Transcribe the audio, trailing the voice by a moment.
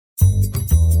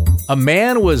A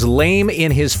man was lame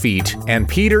in his feet, and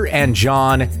Peter and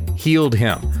John healed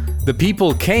him. The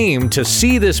people came to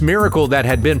see this miracle that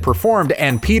had been performed,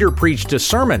 and Peter preached a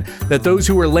sermon that those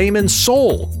who were lame in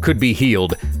soul could be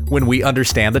healed when we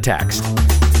understand the text.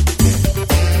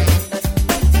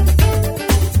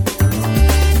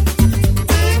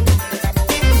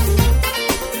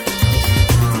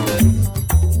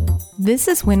 This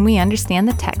is When We Understand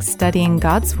the Text, studying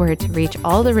God's Word to reach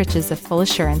all the riches of full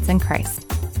assurance in Christ.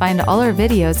 Find all our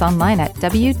videos online at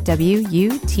www.utt.com,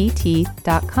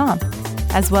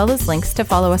 as well as links to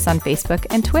follow us on Facebook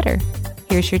and Twitter.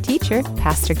 Here's your teacher,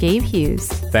 Pastor Gabe Hughes.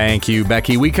 Thank you,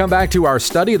 Becky. We come back to our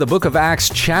study of the book of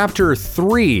Acts, chapter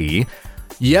 3.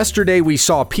 Yesterday, we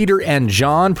saw Peter and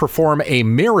John perform a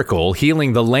miracle,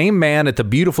 healing the lame man at the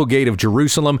beautiful gate of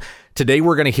Jerusalem. Today,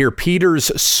 we're going to hear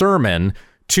Peter's sermon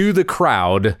to the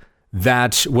crowd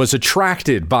that was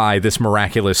attracted by this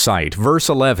miraculous sight. Verse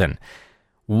 11,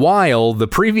 while the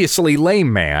previously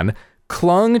lame man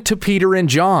clung to Peter and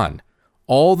John,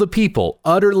 all the people,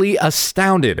 utterly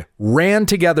astounded, ran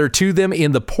together to them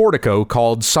in the portico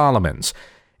called Solomon's.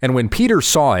 And when Peter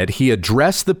saw it, he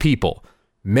addressed the people,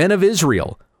 "Men of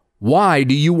Israel, why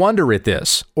do you wonder at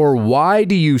this? Or why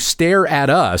do you stare at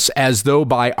us as though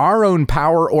by our own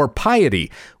power or piety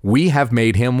we have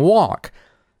made him walk?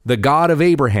 The God of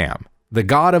Abraham, the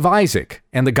God of Isaac,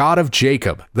 and the God of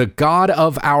Jacob, the God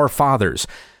of our fathers,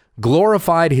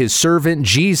 glorified his servant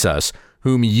Jesus,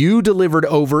 whom you delivered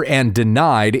over and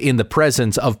denied in the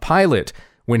presence of Pilate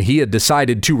when he had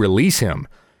decided to release him.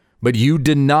 But you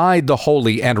denied the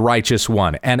holy and righteous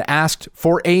one and asked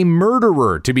for a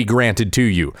murderer to be granted to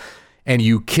you. And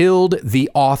you killed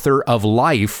the author of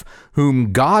life,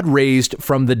 whom God raised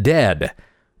from the dead.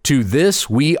 To this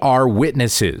we are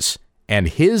witnesses. And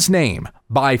his name,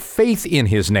 by faith in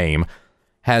his name,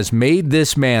 has made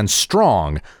this man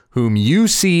strong, whom you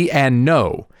see and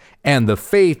know. And the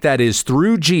faith that is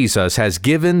through Jesus has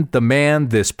given the man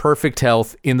this perfect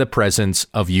health in the presence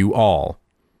of you all.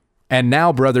 And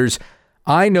now, brothers,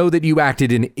 I know that you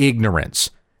acted in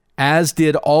ignorance, as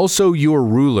did also your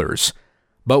rulers.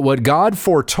 But what God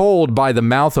foretold by the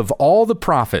mouth of all the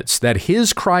prophets that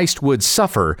his Christ would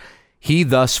suffer, he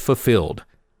thus fulfilled.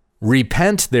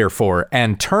 Repent, therefore,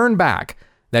 and turn back,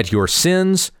 that your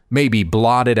sins may be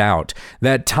blotted out,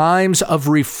 that times of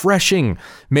refreshing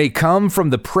may come from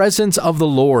the presence of the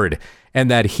Lord, and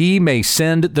that he may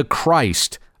send the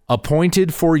Christ,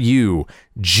 appointed for you,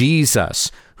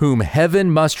 Jesus, whom heaven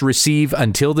must receive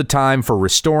until the time for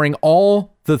restoring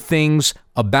all the things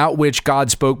about which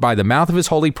God spoke by the mouth of his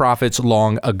holy prophets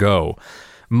long ago.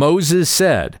 Moses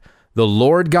said, the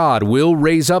Lord God will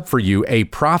raise up for you a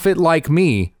prophet like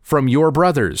me from your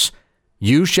brothers.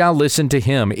 You shall listen to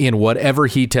him in whatever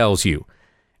he tells you.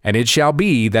 And it shall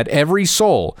be that every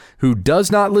soul who does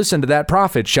not listen to that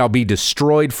prophet shall be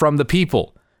destroyed from the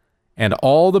people. And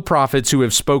all the prophets who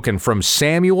have spoken from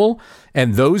Samuel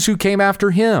and those who came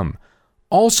after him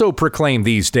also proclaim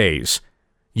these days.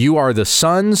 You are the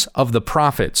sons of the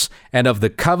prophets and of the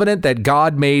covenant that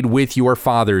God made with your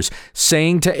fathers,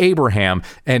 saying to Abraham,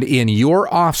 and in your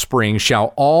offspring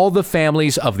shall all the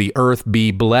families of the earth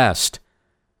be blessed.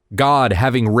 God,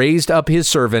 having raised up his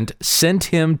servant, sent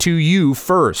him to you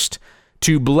first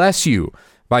to bless you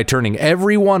by turning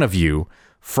every one of you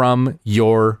from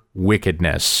your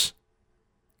wickedness.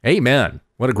 Amen.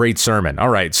 What a great sermon. All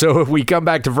right, so if we come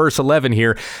back to verse 11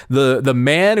 here, the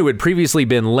man who had previously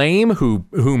been lame,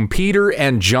 whom Peter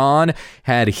and John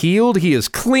had healed, he is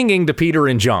clinging to Peter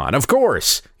and John. Of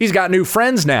course, he's got new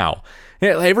friends now.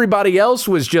 Everybody else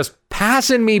was just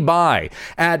passing me by.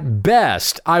 At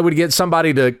best, I would get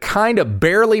somebody to kind of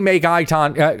barely make eye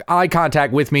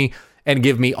contact with me and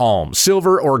give me alms,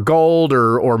 silver or gold,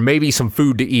 or maybe some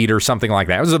food to eat or something like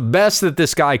that. It was the best that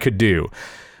this guy could do.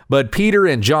 But Peter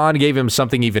and John gave him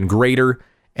something even greater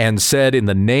and said, in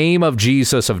the name of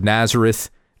Jesus of Nazareth,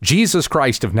 Jesus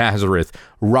Christ of Nazareth,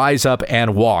 rise up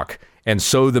and walk. And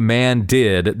so the man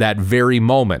did that very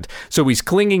moment. So he's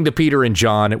clinging to Peter and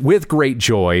John with great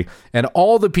joy, and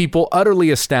all the people,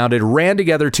 utterly astounded, ran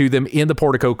together to them in the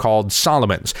portico called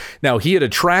Solomon's. Now, he had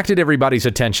attracted everybody's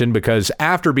attention because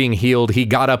after being healed, he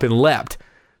got up and leapt.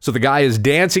 So the guy is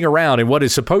dancing around in what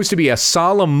is supposed to be a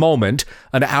solemn moment,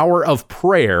 an hour of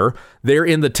prayer there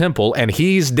in the temple, and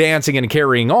he's dancing and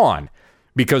carrying on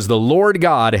because the Lord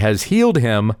God has healed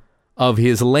him of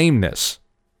his lameness.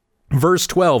 Verse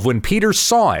 12, when Peter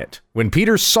saw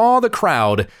the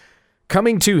crowd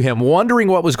coming to him, wondering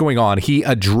what was going on, he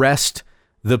addressed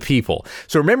the people.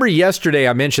 So remember yesterday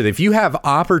I mentioned if you have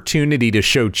opportunity to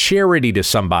show charity to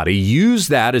somebody, use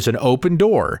that as an open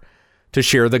door to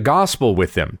share the gospel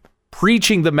with them.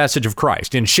 preaching the message of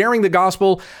Christ. In sharing the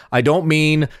gospel, I don't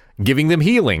mean giving them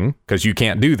healing, because you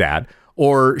can't do that,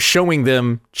 or showing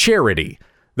them charity.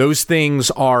 Those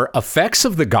things are effects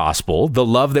of the gospel, the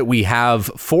love that we have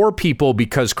for people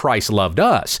because Christ loved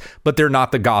us, but they're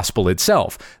not the gospel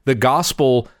itself. The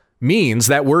gospel means,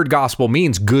 that word gospel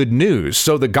means good news.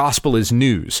 So the gospel is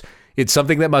news. It's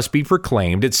something that must be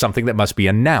proclaimed. It's something that must be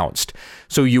announced.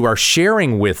 So you are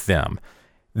sharing with them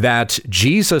that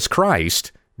Jesus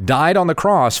Christ died on the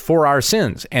cross for our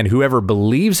sins, and whoever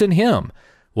believes in him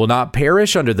will not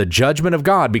perish under the judgment of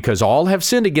God, because all have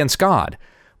sinned against God.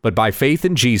 But by faith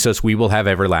in Jesus, we will have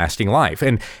everlasting life.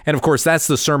 And of course, that's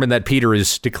the sermon that Peter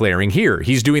is declaring here.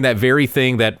 He's doing that very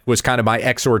thing that was kind of my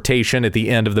exhortation at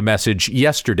the end of the message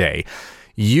yesterday,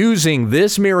 using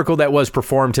this miracle that was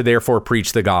performed to therefore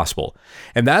preach the gospel.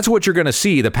 And that's what you're going to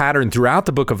see, the pattern throughout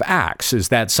the book of Acts, is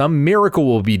that some miracle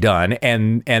will be done,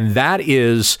 and that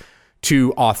is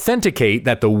to authenticate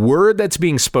that the word that's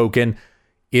being spoken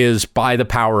is by the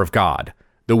power of God.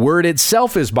 The word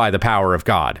itself is by the power of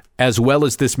God, as well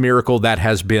as this miracle that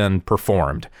has been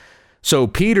performed. So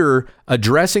Peter,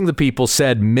 addressing the people,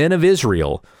 said, "Men of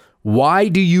Israel, why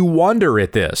do you wonder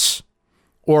at this?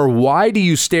 Or why do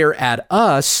you stare at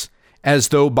us as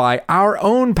though by our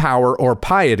own power or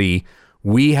piety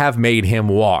we have made him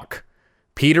walk?"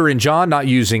 Peter and John not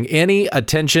using any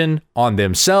attention on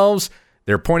themselves.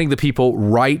 They're pointing the people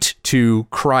right to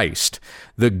Christ.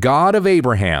 The God of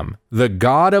Abraham, the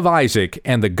God of Isaac,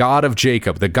 and the God of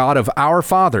Jacob, the God of our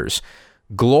fathers,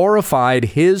 glorified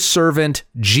his servant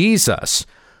Jesus,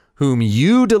 whom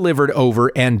you delivered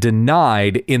over and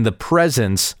denied in the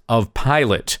presence of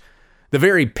Pilate. The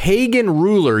very pagan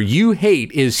ruler you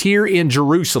hate is here in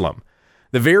Jerusalem.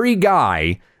 The very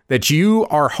guy that you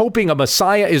are hoping a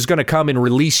Messiah is going to come and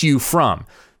release you from.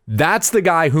 That's the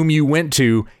guy whom you went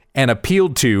to and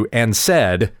appealed to and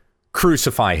said,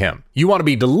 crucify him. You want to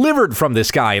be delivered from this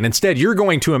guy, and instead you're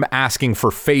going to him asking for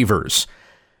favors.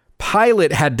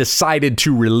 Pilate had decided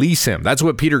to release him. That's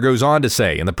what Peter goes on to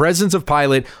say. In the presence of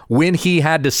Pilate, when he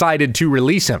had decided to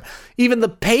release him. Even the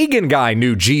pagan guy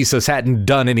knew Jesus hadn't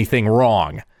done anything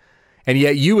wrong. And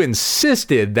yet you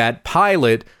insisted that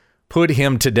Pilate put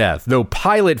him to death. Though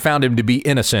Pilate found him to be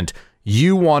innocent,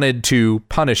 you wanted to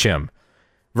punish him.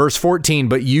 Verse 14,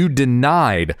 but you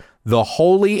denied the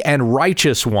holy and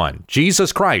righteous one,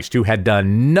 Jesus Christ, who had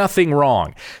done nothing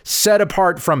wrong, set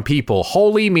apart from people,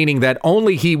 holy meaning that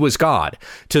only he was God.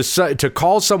 To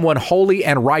call someone holy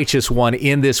and righteous one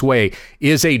in this way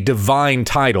is a divine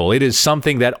title. It is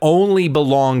something that only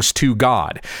belongs to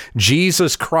God.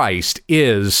 Jesus Christ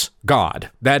is God.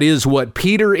 That is what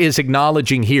Peter is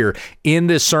acknowledging here in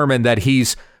this sermon that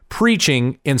he's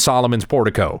preaching in Solomon's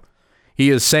portico. He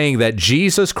is saying that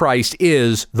Jesus Christ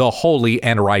is the holy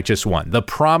and righteous one, the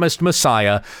promised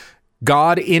Messiah,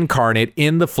 God incarnate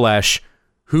in the flesh,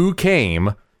 who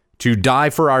came to die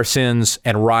for our sins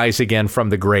and rise again from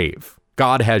the grave.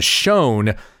 God has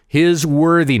shown his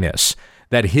worthiness,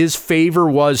 that his favor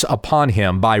was upon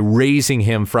him by raising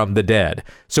him from the dead.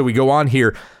 So we go on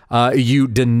here. You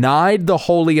denied the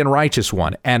holy and righteous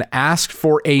one and asked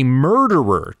for a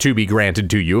murderer to be granted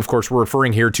to you. Of course, we're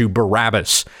referring here to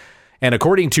Barabbas. And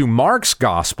according to Mark's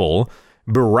gospel,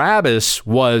 Barabbas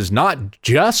was not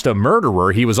just a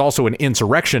murderer, he was also an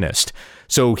insurrectionist.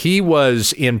 So he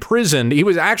was imprisoned. He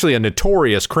was actually a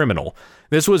notorious criminal.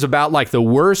 This was about like the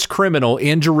worst criminal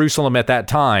in Jerusalem at that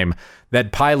time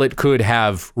that Pilate could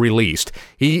have released.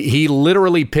 He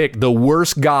literally picked the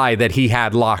worst guy that he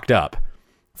had locked up,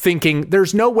 thinking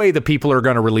there's no way the people are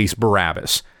going to release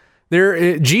Barabbas.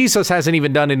 Jesus hasn't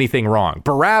even done anything wrong.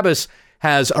 Barabbas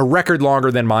has a record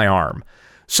longer than my arm.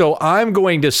 So I'm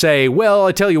going to say, well,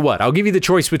 I tell you what, I'll give you the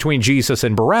choice between Jesus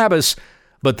and Barabbas,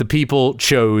 but the people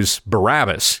chose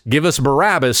Barabbas. Give us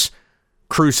Barabbas,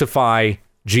 crucify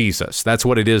Jesus. That's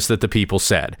what it is that the people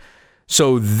said.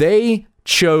 So they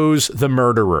chose the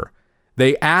murderer.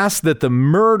 They asked that the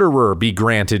murderer be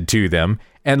granted to them.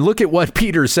 And look at what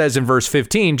Peter says in verse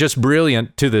 15, just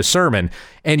brilliant to this sermon.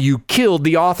 And you killed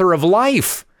the author of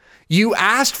life. You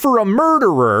asked for a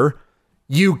murderer.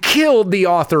 You killed the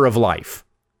author of life.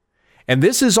 And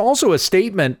this is also a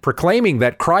statement proclaiming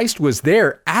that Christ was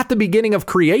there at the beginning of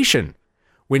creation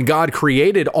when God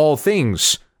created all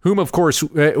things, whom, of course,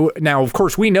 now, of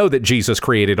course, we know that Jesus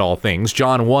created all things.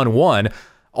 John 1:1,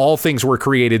 all things were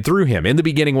created through him. In the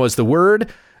beginning was the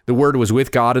Word was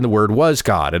with God, and the Word was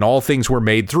God, and all things were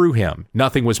made through him.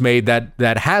 Nothing was made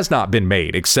that has not been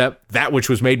made, except that which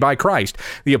was made by Christ.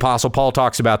 The Apostle Paul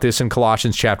talks about this in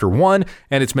Colossians chapter 1,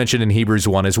 and it's mentioned in Hebrews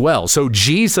 1 as well. So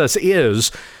Jesus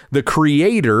is the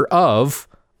creator of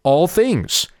all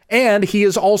things, and he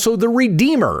is also the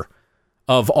Redeemer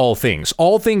of all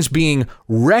things being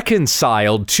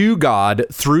reconciled to God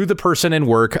through the person and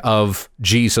work of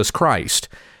Jesus Christ.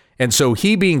 And so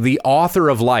he being the author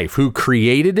of life, who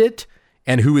created it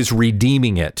and who is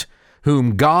redeeming it,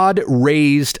 whom God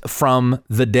raised from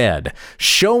the dead,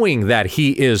 showing that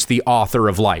he is the author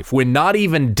of life, when not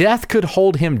even death could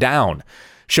hold him down,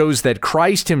 shows that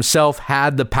Christ himself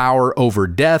had the power over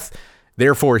death.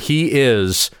 Therefore, he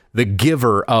is the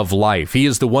giver of life. He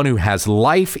is the one who has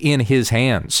life in his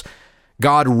hands.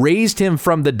 God raised him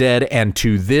from the dead, and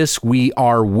to this we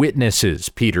are witnesses,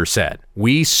 Peter said.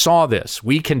 We saw this.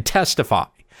 We can testify.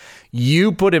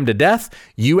 You put him to death.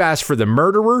 You asked for the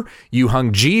murderer. You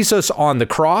hung Jesus on the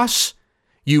cross.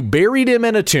 You buried him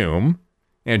in a tomb.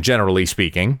 And generally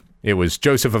speaking, it was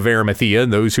Joseph of Arimathea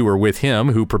and those who were with him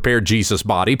who prepared Jesus'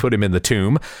 body, put him in the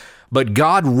tomb. But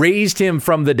God raised him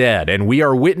from the dead, and we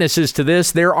are witnesses to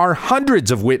this. There are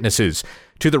hundreds of witnesses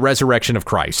to the resurrection of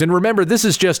Christ. And remember, this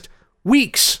is just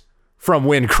weeks from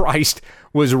when Christ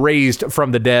was raised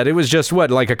from the dead. It was just,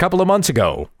 like a couple of months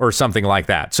ago or something like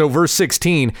that. So verse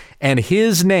 16, and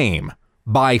his name,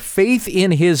 by faith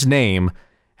in his name,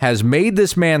 has made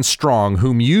this man strong,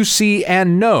 whom you see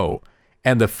and know.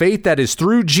 And the faith that is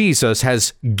through Jesus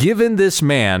has given this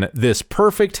man this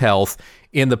perfect health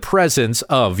in the presence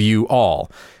of you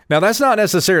all. Now, that's not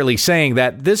necessarily saying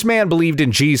that this man believed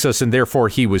in Jesus and therefore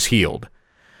he was healed,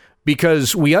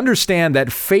 because we understand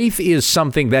that faith is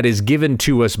something that is given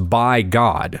to us by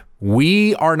God.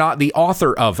 We are not the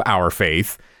author of our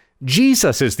faith.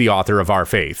 Jesus is the author of our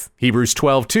faith. Hebrews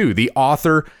 12:2, the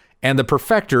author and the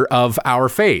perfecter of our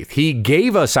faith. He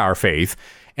gave us our faith,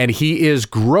 and he is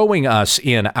growing us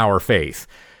in our faith.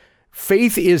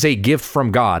 Faith is a gift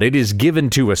from God. It is given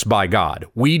to us by God.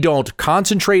 We don't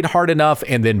concentrate hard enough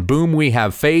and then boom, we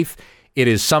have faith. It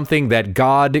is something that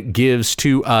God gives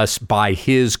to us by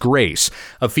his grace.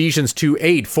 Ephesians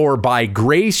 2:8, for by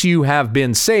grace you have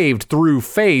been saved through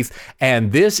faith,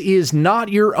 and this is not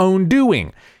your own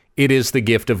doing. It is the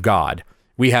gift of God.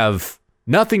 We have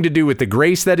nothing to do with the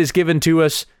grace that is given to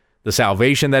us, the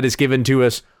salvation that is given to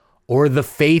us, or the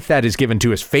faith that is given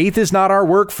to us. Faith is not our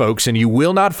work, folks, and you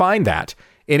will not find that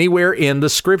anywhere in the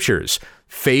scriptures.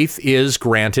 Faith is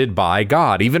granted by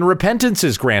God. Even repentance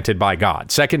is granted by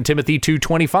God. 2 Timothy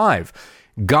 2:25.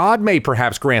 God may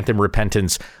perhaps grant them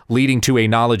repentance leading to a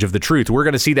knowledge of the truth. We're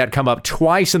going to see that come up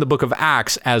twice in the book of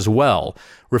Acts as well,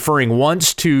 referring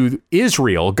once to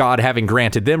Israel, God having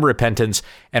granted them repentance,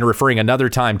 and referring another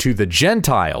time to the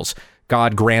Gentiles,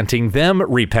 God granting them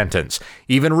repentance.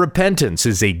 Even repentance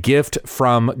is a gift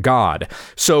from God.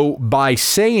 So by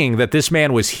saying that this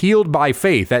man was healed by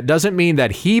faith, that doesn't mean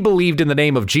that he believed in the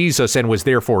name of Jesus and was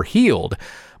therefore healed,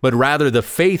 but rather the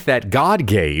faith that God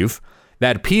gave,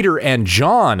 that Peter and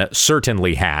John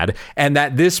certainly had, and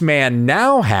that this man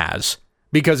now has,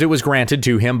 because it was granted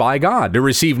to him by God to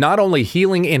receive not only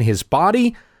healing in his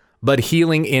body, but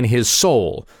healing in his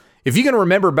soul. If you can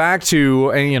remember back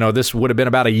to, this would have been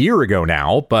about a year ago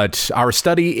now, but our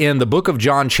study in the book of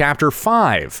John chapter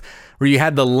 5, where you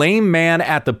had the lame man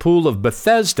at the pool of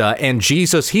Bethesda and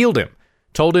Jesus healed him,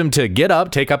 told him to get up,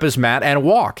 take up his mat and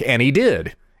walk. And he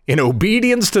did. In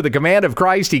obedience to the command of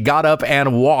Christ, he got up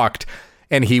and walked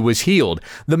and he was healed.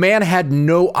 The man had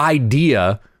no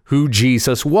idea who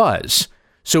Jesus was.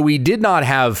 So he did not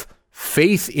have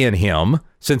faith in him,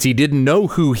 since he didn't know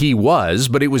who he was,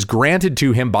 but it was granted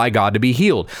to him by God to be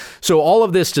healed. So all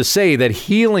of this to say that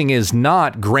healing is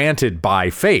not granted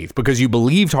by faith because you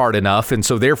believed hard enough, and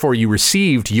so therefore you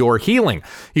received your healing.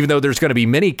 Even though there's going to be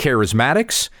many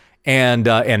charismatics and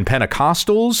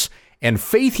Pentecostals and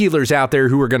faith healers out there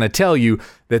who are going to tell you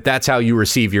that that's how you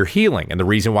receive your healing. And the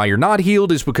reason why you're not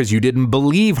healed is because you didn't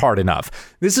believe hard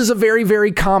enough. This is a very,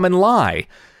 very common lie,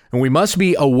 and we must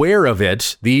be aware of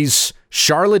it. These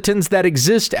charlatans that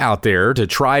exist out there to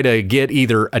try to get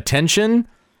either attention,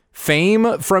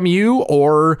 fame from you,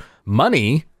 or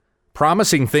money,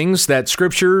 promising things that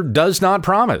Scripture does not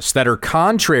promise, that are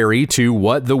contrary to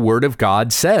what the Word of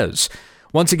God says.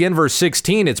 Once again, verse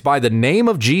 16, it's by the name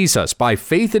of Jesus, by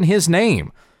faith in his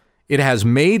name, it has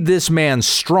made this man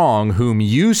strong, whom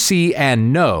you see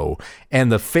and know,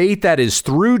 and the faith that is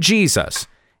through Jesus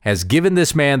has given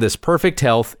this man this perfect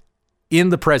health in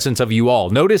the presence of you all.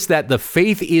 Notice that the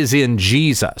faith is in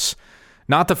Jesus,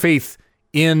 not the faith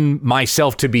in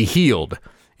myself to be healed.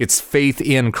 It's faith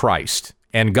in Christ.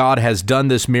 And God has done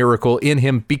this miracle in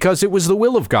him because it was the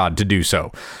will of God to do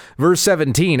so. Verse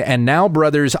 17, and now,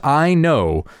 brothers, I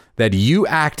know that you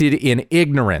acted in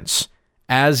ignorance,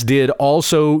 as did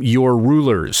also your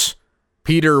rulers.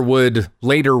 Peter would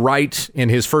later write in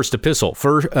his first epistle,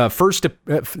 First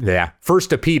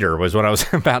Peter was what I was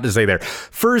about to say there.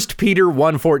 1 Peter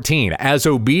 1:14, as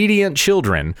obedient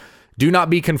children, do not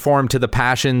be conformed to the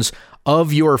passions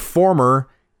of your former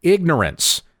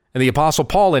ignorance. And the Apostle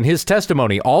Paul in his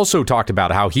testimony also talked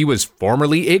about how he was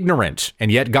formerly ignorant, and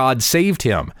yet God saved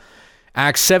him.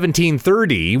 Acts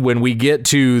 17:30, when we get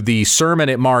to the sermon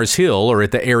at Mars Hill or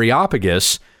at the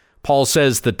Areopagus, Paul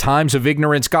says the times of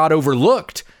ignorance God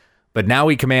overlooked, but now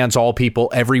he commands all people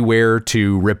everywhere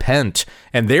to repent.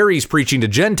 And there he's preaching to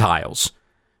Gentiles.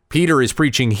 Peter is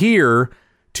preaching here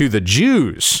to the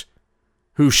Jews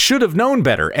who should have known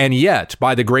better. And yet,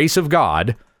 by the grace of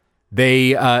God,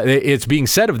 it's being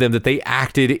said of them that they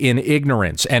acted in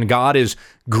ignorance, and God is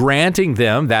granting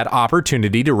them that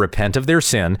opportunity to repent of their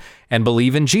sin and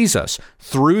believe in Jesus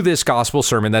through this gospel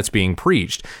sermon that's being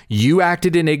preached. You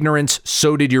acted in ignorance,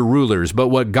 so did your rulers, but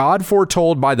what God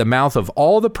foretold by the mouth of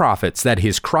all the prophets that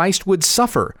his Christ would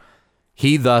suffer,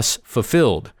 he thus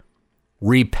fulfilled.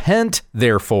 Repent,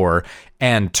 therefore,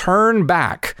 and turn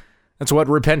back. That's what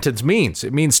repentance means.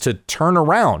 It means to turn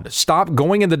around. Stop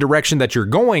going in the direction that you're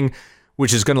going,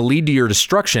 which is going to lead to your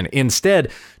destruction.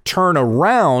 Instead, turn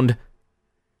around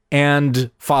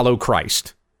and follow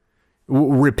Christ.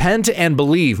 Repent and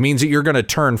believe means that you're going to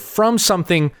turn from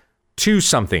something to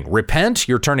something. Repent,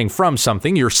 you're turning from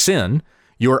something, your sin,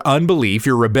 your unbelief,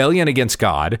 your rebellion against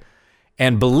God.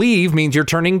 And believe means you're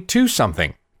turning to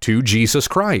something, to Jesus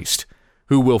Christ,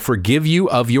 who will forgive you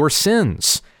of your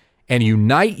sins and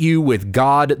unite you with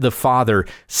God the Father,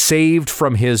 saved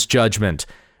from his judgment.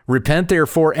 Repent,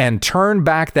 therefore, and turn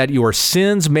back that your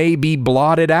sins may be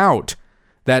blotted out,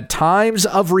 that times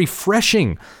of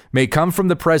refreshing may come from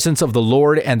the presence of the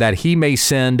Lord, and that he may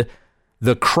send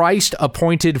the Christ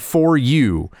appointed for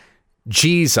you,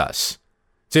 Jesus.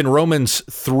 It's in Romans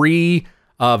 3,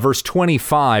 verse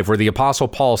 25, where the Apostle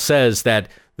Paul says that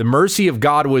the mercy of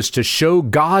God was to show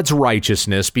God's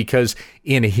righteousness because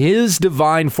in his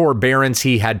divine forbearance,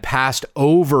 he had passed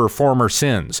over former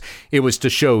sins. It was to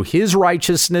show his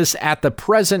righteousness at the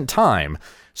present time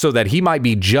so that he might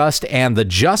be just and the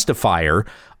justifier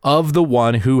of the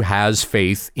one who has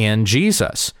faith in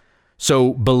Jesus.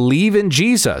 So believe in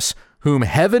Jesus, whom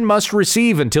heaven must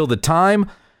receive until the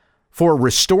time for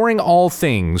restoring all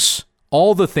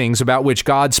the things about which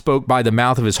God spoke by the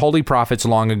mouth of his holy prophets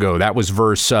long ago. That was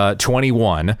verse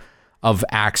 21 of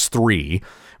Acts 3.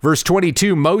 Verse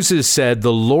 22, Moses said,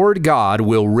 the Lord God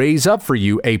will raise up for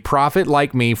you a prophet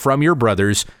like me from your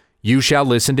brothers. You shall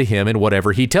listen to him in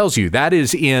whatever he tells you. That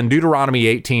is in Deuteronomy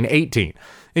 18:18.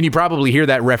 And you probably hear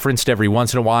that referenced every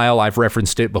once in a while. I've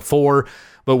referenced it before.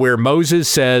 But where Moses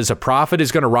says, a prophet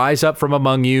is going to rise up from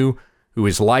among you who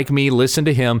is like me, listen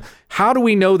to him. How do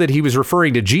we know that he was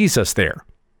referring to Jesus there?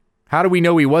 How do we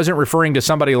know he wasn't referring to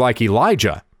somebody like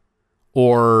Elijah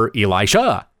or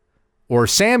Elisha or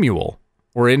Samuel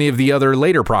or any of the other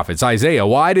later prophets, Isaiah?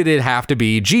 Why did it have to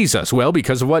be Jesus? Well,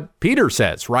 because of what Peter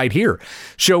says right here,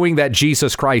 showing that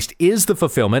Jesus Christ is the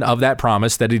fulfillment of that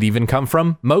promise that had even come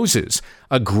from Moses.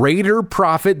 A greater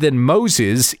prophet than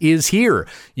Moses is here.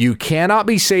 You cannot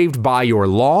be saved by your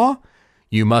law.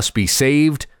 You must be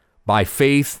saved by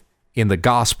faith in the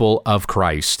gospel of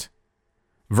Christ.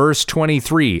 Verse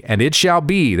 23, and it shall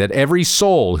be that every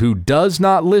soul who does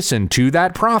not listen to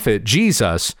that prophet,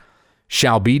 Jesus,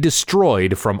 shall be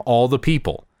destroyed from all the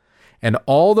people. And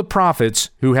all the prophets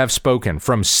who have spoken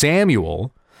from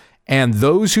Samuel and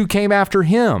those who came after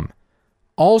him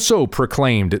also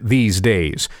proclaimed these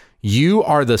days, you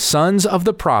are the sons of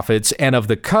the prophets and of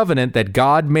the covenant that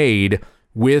God made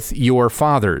with your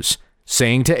fathers,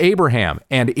 saying to Abraham,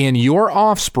 and in your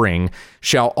offspring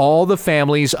shall all the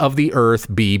families of the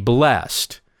earth be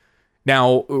blessed.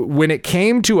 Now, when it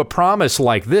came to a promise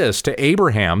like this to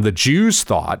Abraham, the Jews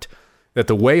thought that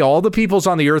the way all the peoples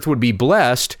on the earth would be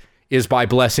blessed is by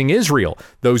blessing Israel.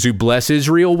 Those who bless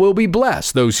Israel will be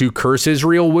blessed. Those who curse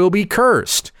Israel will be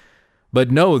cursed.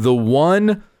 But no, the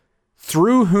one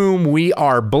through whom we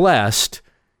are blessed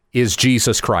is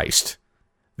Jesus Christ,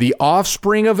 the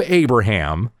offspring of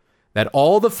Abraham, that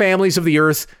all the families of the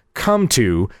earth come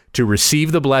to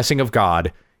receive the blessing of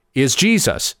God is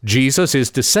Jesus. Jesus is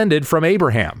descended from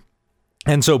Abraham.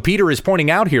 And so Peter is pointing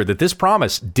out here that this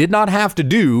promise did not have to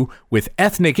do with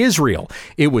ethnic Israel.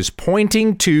 It was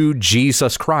pointing to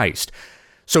Jesus Christ.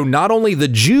 So not only the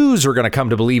Jews are going to come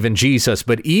to believe in Jesus,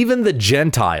 but even the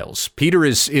Gentiles. Peter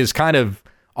is kind of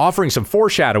offering some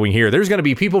foreshadowing here. There's going to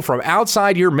be people from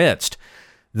outside your midst,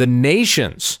 the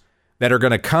nations that are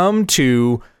going to come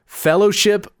to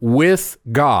fellowship with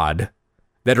God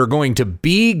that are going to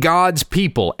be God's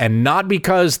people, and not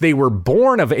because they were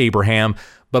born of Abraham,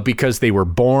 but because they were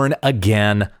born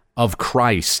again of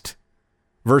Christ.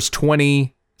 Verse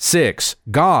 26,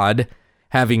 God,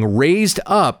 having raised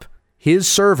up his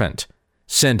servant,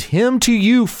 sent him to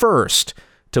you first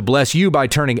to bless you by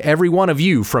turning every one of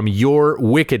you from your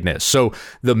wickedness. So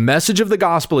the message of the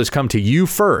gospel has come to you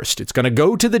first. It's going to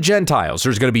go to the Gentiles.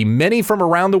 There's going to be many from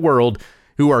around the world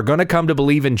who are going to come to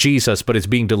believe in Jesus, but it's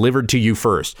being delivered to you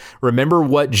first. Remember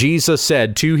what Jesus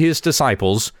said to his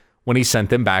disciples when he sent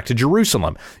them back to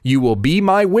Jerusalem. You will be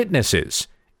my witnesses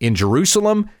in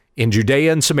Jerusalem, in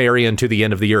Judea and Samaria, and to the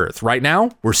end of the earth. Right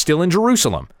now, we're still in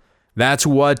Jerusalem. That's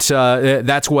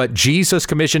what Jesus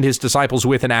commissioned his disciples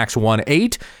with in Acts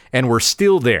 1:8, and we're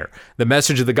still there. The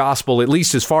message of the gospel, at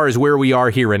least as far as where we are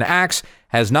here in Acts,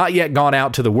 has not yet gone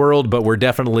out to the world, but we're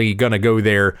definitely going to go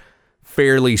there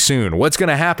fairly soon. What's going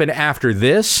to happen after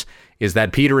this is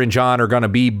that Peter and John are going to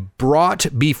be brought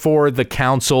before the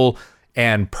council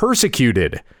and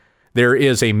persecuted. There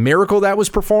is a miracle that was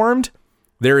performed.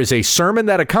 There is a sermon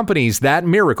that accompanies that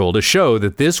miracle to show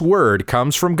that this word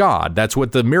comes from God. That's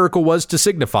what the miracle was to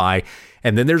signify.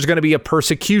 And then there's going to be a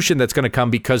persecution that's going to come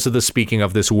because of the speaking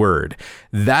of this word.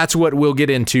 That's what we'll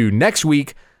get into next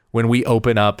week when we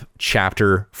open up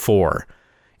chapter 4.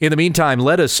 In the meantime,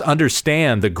 let us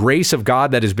understand the grace of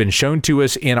God that has been shown to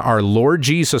us in our Lord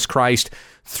Jesus Christ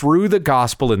through the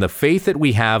gospel, and the faith that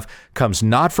we have comes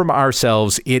not from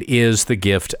ourselves, it is the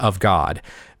gift of God.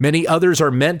 Many others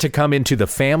are meant to come into the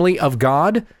family of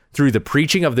God through the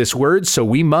preaching of this word, so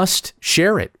we must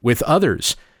share it with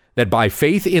others, that by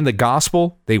faith in the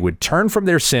gospel, they would turn from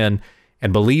their sin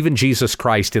and believe in Jesus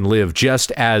Christ and live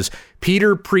just as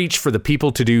Peter preached for the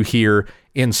people to do here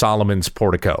in Solomon's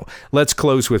portico. Let's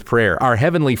close with prayer. Our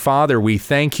Heavenly Father, we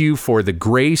thank you for the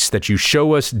grace that you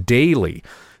show us daily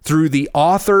through the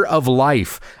author of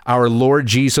life, our Lord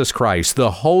Jesus Christ, the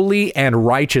holy and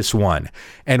righteous one.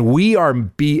 And we are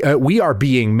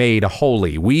being made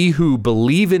holy. We who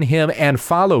believe in him and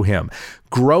follow him,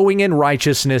 growing in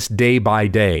righteousness day by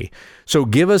day. So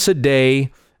give us a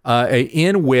day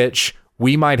in which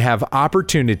we might have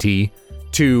opportunity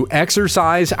to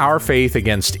exercise our faith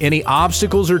against any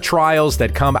obstacles or trials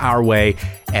that come our way,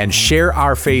 and share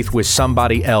our faith with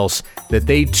somebody else, that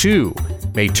they too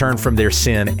may turn from their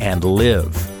sin and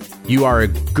live. You are a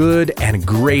good and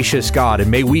gracious God,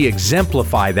 and may we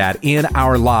exemplify that in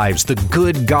our lives, the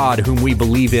good God whom we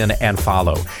believe in and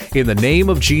follow. In the name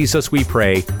of Jesus we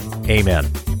pray, amen.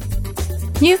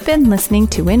 You've been listening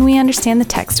to When We Understand the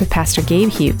Text with Pastor Gabe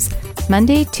Hughes.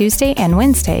 Monday, Tuesday, and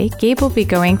Wednesday, Gabe will be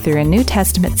going through a New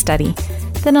Testament study.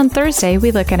 Then on Thursday,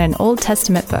 we look at an Old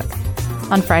Testament book.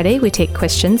 On Friday, we take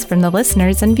questions from the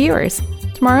listeners and viewers.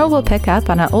 Tomorrow, we'll pick up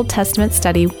on an Old Testament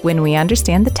study when we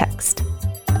understand the text.